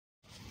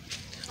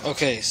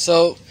Okay,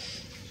 so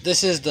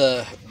this is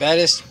the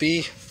Baddest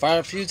Bee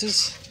fire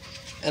fuses,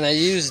 and I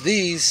use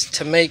these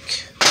to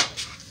make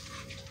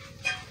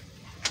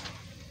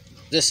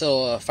this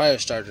fire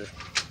starter.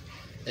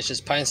 It's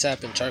just pine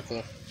sap and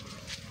charcoal.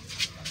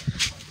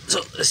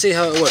 So let's see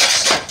how it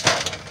works.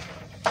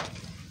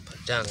 Put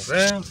it down the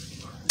ground.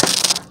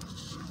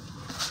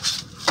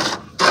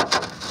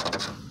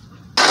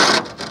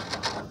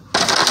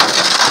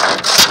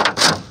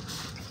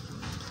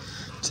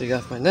 Take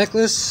off my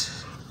necklace.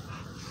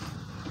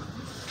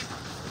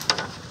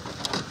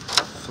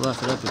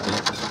 Fluff it up a bit.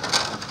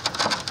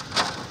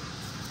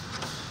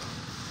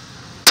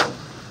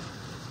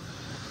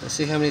 Let's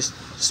see how many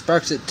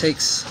sparks it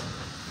takes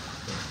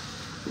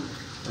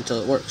until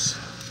it works.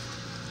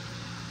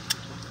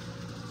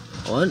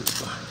 1,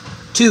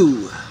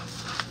 2.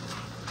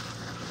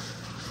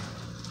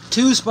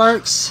 2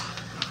 sparks.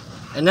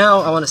 And now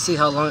I want to see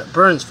how long it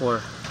burns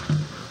for.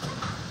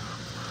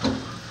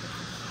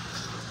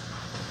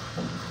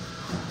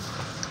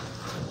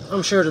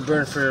 I'm sure it'll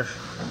burn for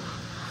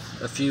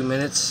a few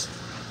minutes.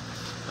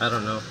 I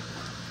don't know.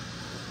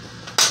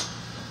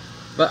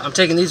 But I'm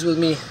taking these with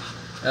me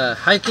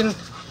hiking,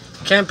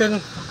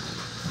 camping.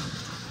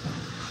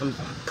 I'm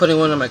putting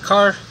one in my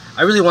car.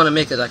 I really want to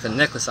make it like a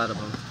necklace out of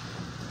them,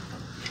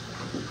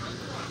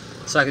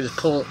 so I can just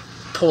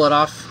pull it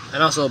off,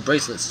 and also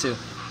bracelets too.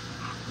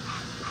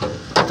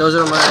 Those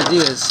are my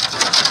ideas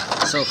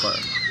so far.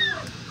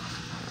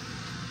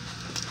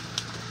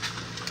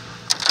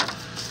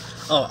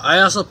 Oh, I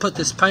also put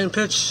this pine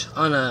pitch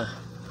on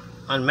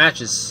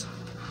matches.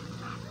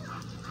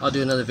 I'll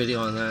do another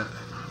video on that.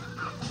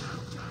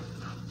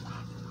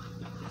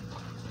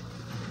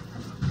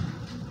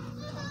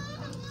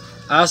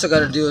 I also got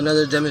to do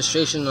another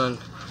demonstration on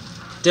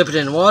dip it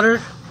in water,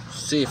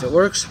 see if it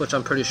works, which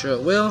I'm pretty sure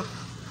it will,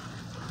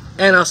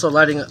 and also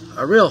lighting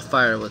a real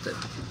fire with it.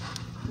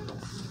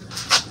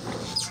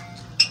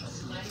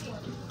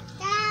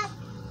 Dad,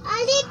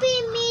 only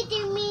be me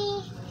to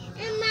me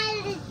and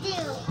my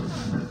little.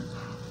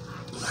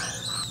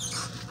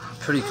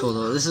 Pretty cool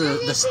though. This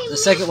is the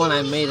second one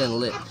I made and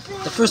lit.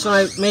 The first one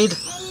I made,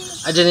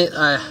 I didn't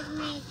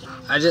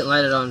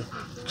light it on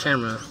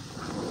camera,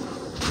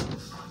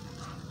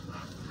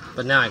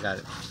 but now I got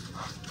it.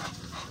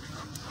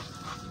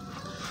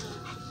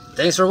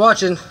 Thanks for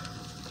watching.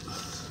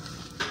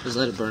 Just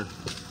let it burn.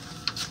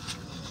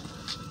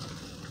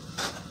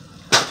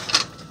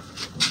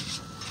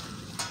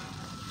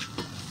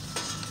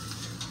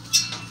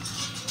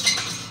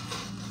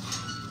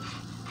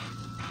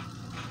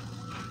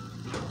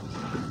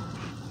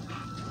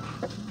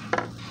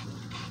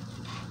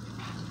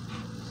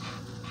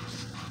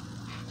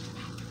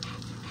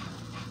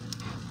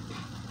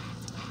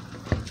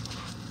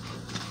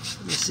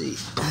 Let me see.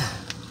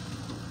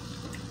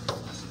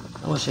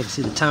 I wish I could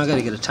see the time. I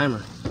gotta get a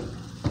timer.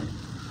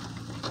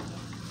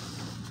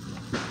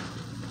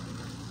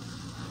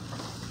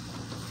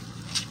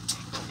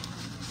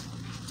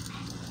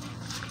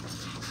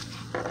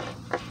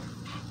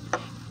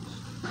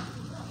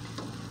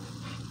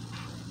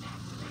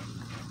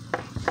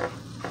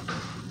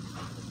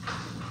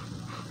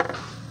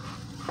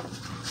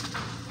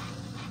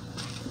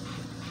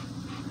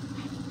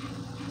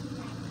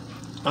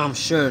 I'm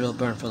sure it'll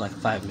burn for like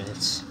 5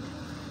 minutes.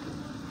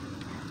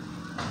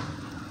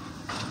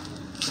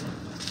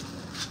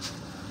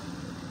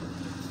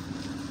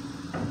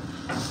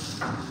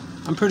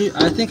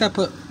 I think I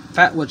put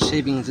fatwood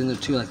shavings in there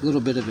too, like a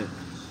little bit of it.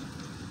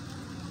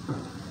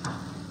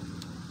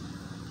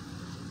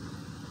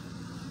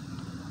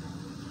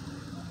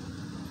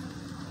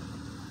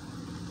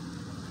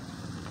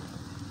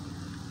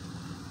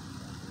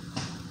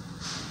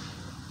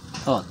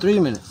 Oh, 3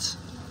 minutes.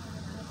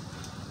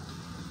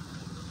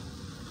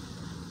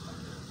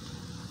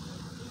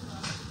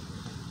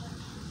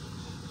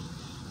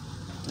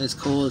 It's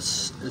cool.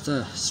 It's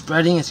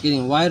spreading. It's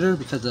getting wider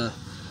because the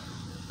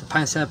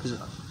pine sap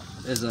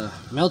is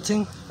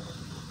melting.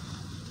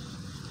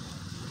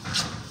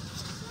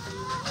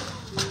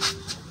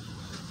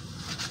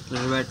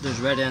 There's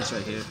red ants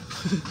right here.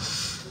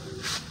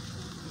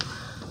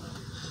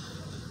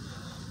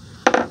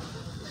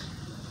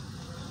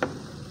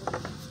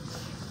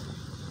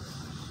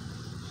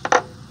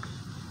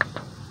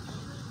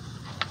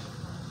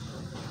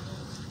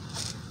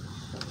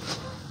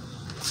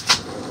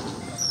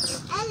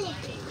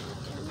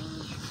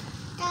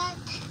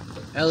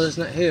 Ella's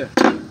not here.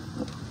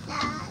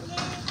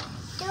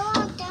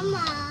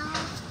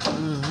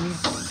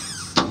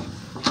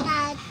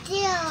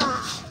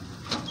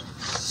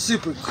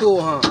 Super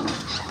cool, huh?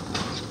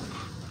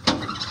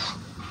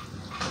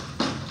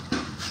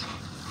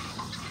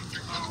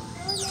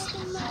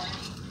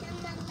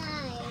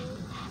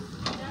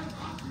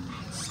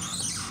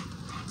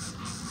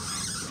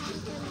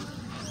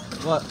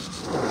 What?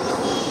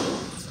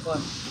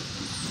 What?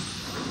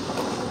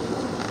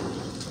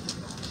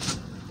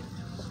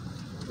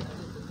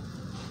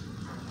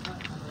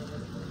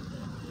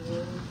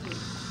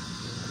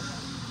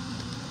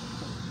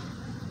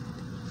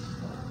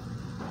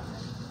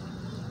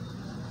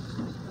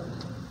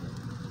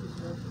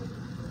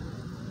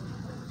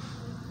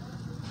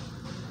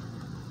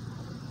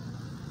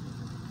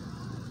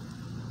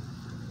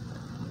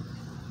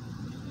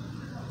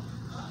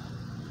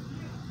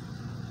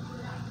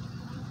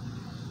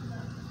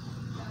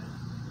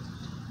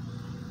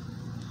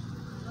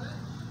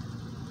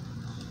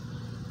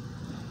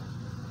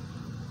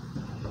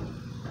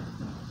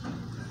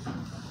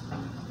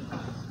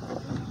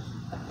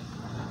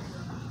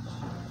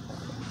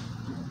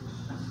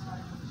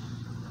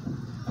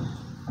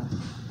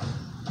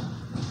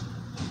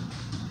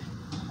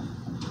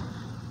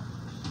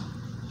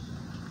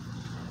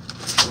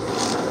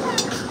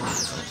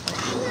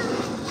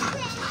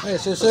 Hey,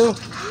 Susu.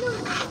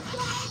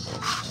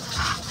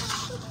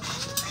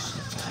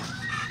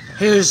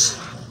 Here's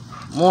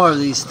more of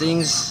these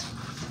things,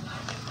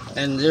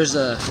 and there's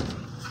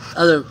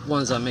other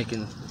ones I'm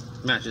making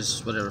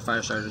matches, whatever,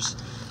 fire starters.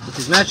 With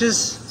these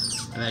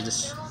matches, and I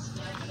just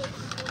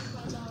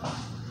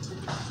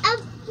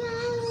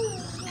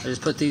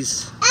put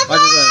these. I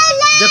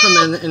just dip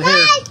them in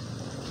here,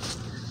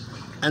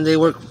 and they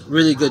work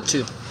really good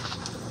too.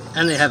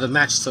 And they have a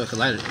match so I can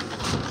light it.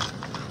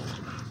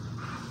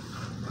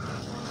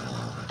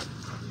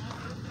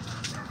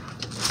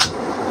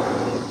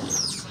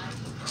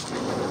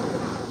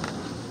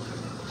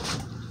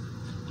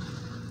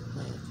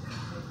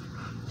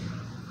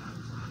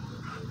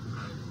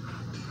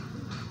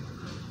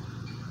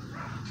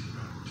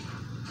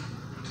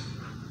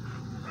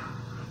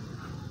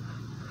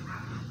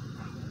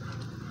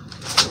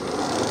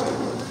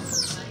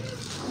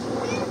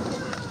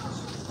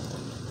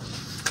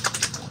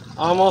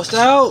 Almost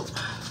out,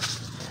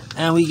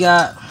 and we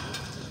got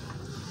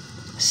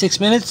 6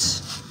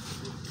 minutes.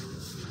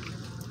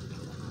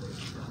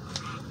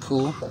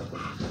 Cool.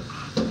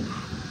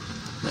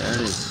 There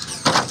it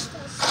is.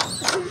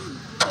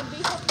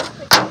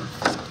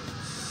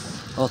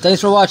 Well,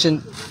 thanks for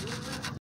watching.